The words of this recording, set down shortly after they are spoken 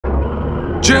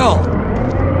Jill!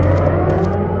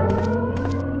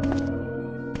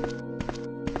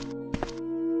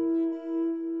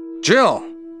 Jill!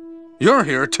 You're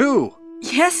here too!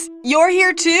 Yes, you're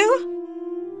here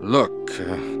too? Look,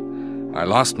 I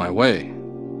lost my way.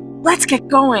 Let's get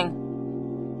going.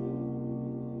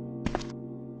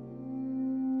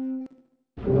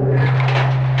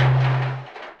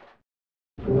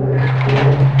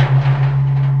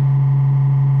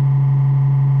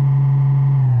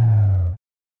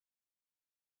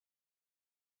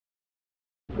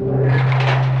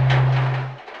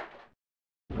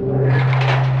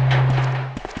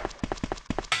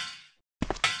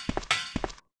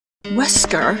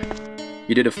 Wesker?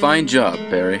 You did a fine job,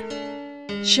 Barry.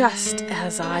 Just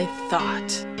as I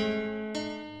thought.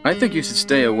 I think you should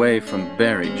stay away from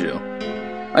Barry, Jill.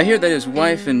 I hear that his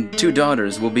wife and 2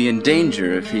 daughters will be in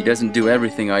danger if he doesn't do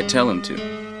everything I tell him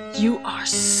to. You are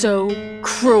so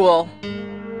cruel.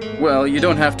 Well, you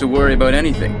don't have to worry about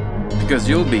anything, because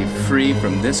you'll be free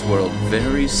from this world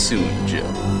very soon, Jill.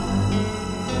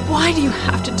 Why do you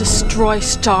have to destroy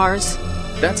stars?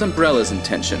 That's Umbrella's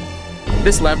intention.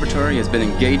 This laboratory has been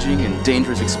engaging in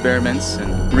dangerous experiments,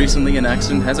 and recently an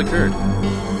accident has occurred.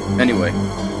 Anyway,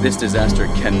 this disaster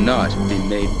cannot be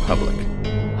made public.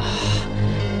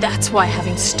 That's why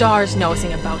having stars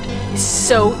nosing about is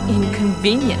so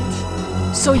inconvenient.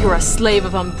 So you're a slave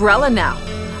of Umbrella now,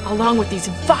 along with these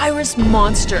virus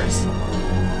monsters.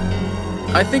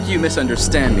 I think you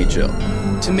misunderstand me, Jill.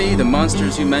 To me, the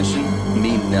monsters you mention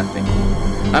mean nothing.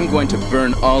 I'm going to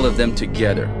burn all of them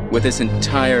together with this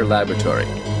entire laboratory.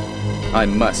 I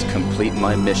must complete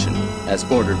my mission as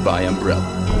ordered by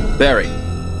Umbrella. Barry,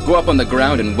 go up on the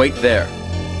ground and wait there.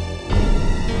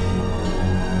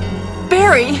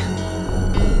 Barry!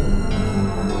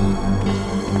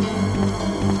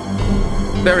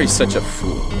 Barry's such a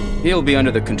fool. He'll be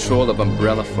under the control of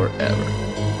Umbrella forever.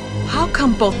 How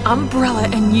come both Umbrella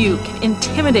and you can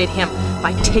intimidate him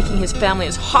by taking his family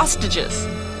as hostages?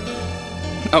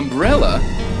 Umbrella?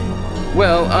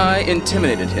 Well, I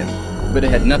intimidated him, but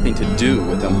it had nothing to do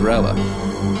with Umbrella.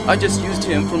 I just used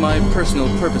him for my personal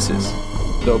purposes,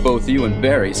 though both you and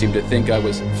Barry seem to think I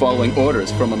was following orders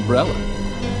from Umbrella.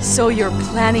 So you're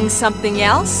planning something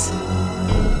else?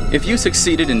 If you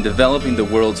succeeded in developing the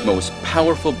world's most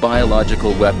powerful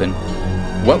biological weapon,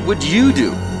 what would you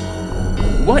do?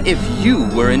 What if you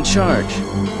were in charge?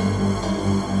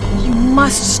 You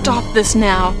must stop this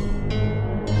now.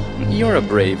 You're a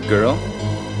brave girl.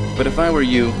 But if I were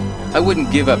you, I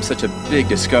wouldn't give up such a big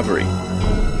discovery.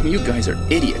 You guys are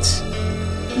idiots.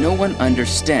 No one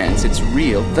understands its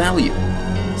real value.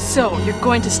 So you're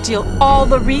going to steal all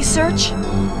the research?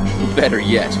 Better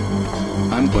yet,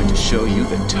 I'm going to show you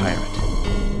the tyrant.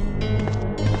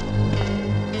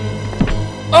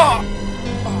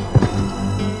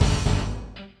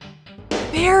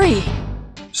 Barry!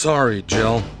 Sorry,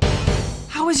 Jill.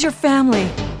 How is your family?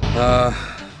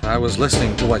 I was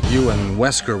listening to what you and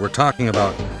Wesker were talking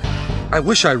about. I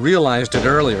wish I realized it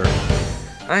earlier.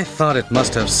 I thought it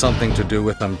must have something to do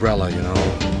with Umbrella, you know.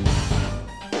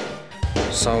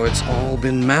 So it's all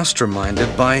been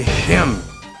masterminded by him.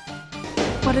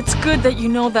 But it's good that you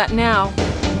know that now.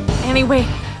 Anyway,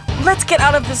 let's get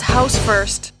out of this house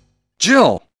first.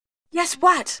 Jill! Yes,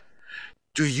 what?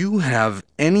 Do you have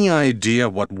any idea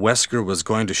what Wesker was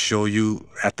going to show you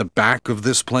at the back of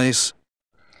this place?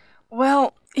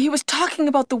 Well, he was talking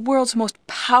about the world's most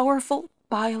powerful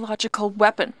biological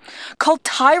weapon, called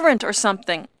Tyrant or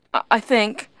something, I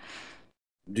think.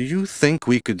 Do you think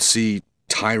we could see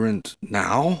Tyrant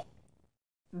now?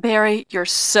 Barry, you're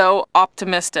so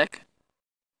optimistic.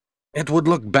 It would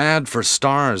look bad for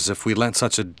stars if we let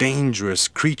such a dangerous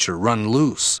creature run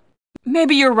loose.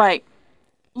 Maybe you're right.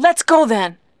 Let's go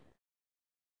then.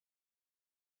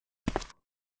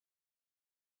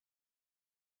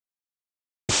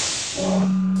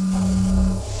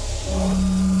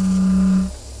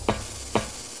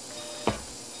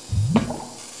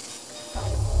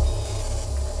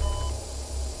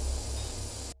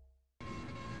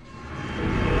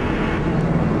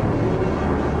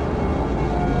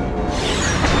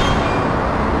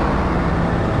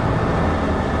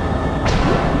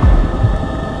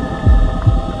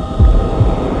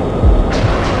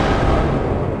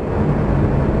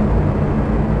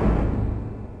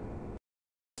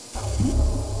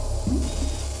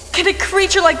 Can a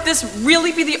creature like this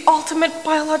really be the ultimate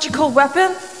biological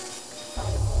weapon?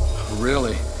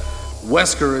 Really?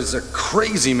 Wesker is a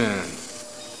crazy man.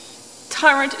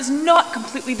 Tyrant is not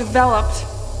completely developed.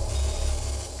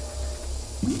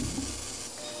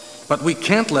 But we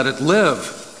can't let it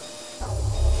live.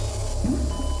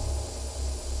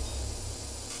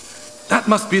 That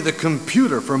must be the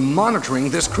computer for monitoring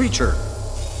this creature.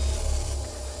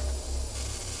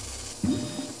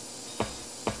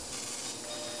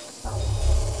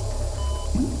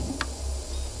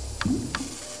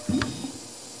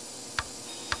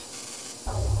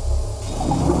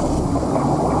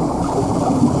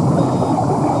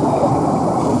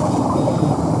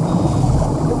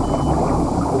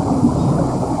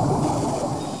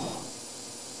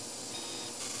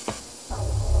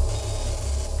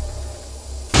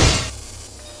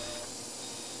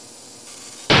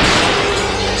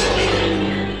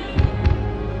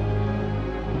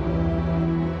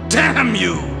 Damn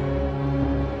you!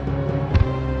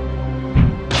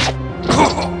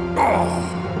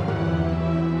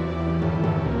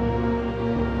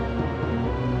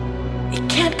 It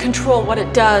can't control what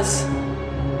it does.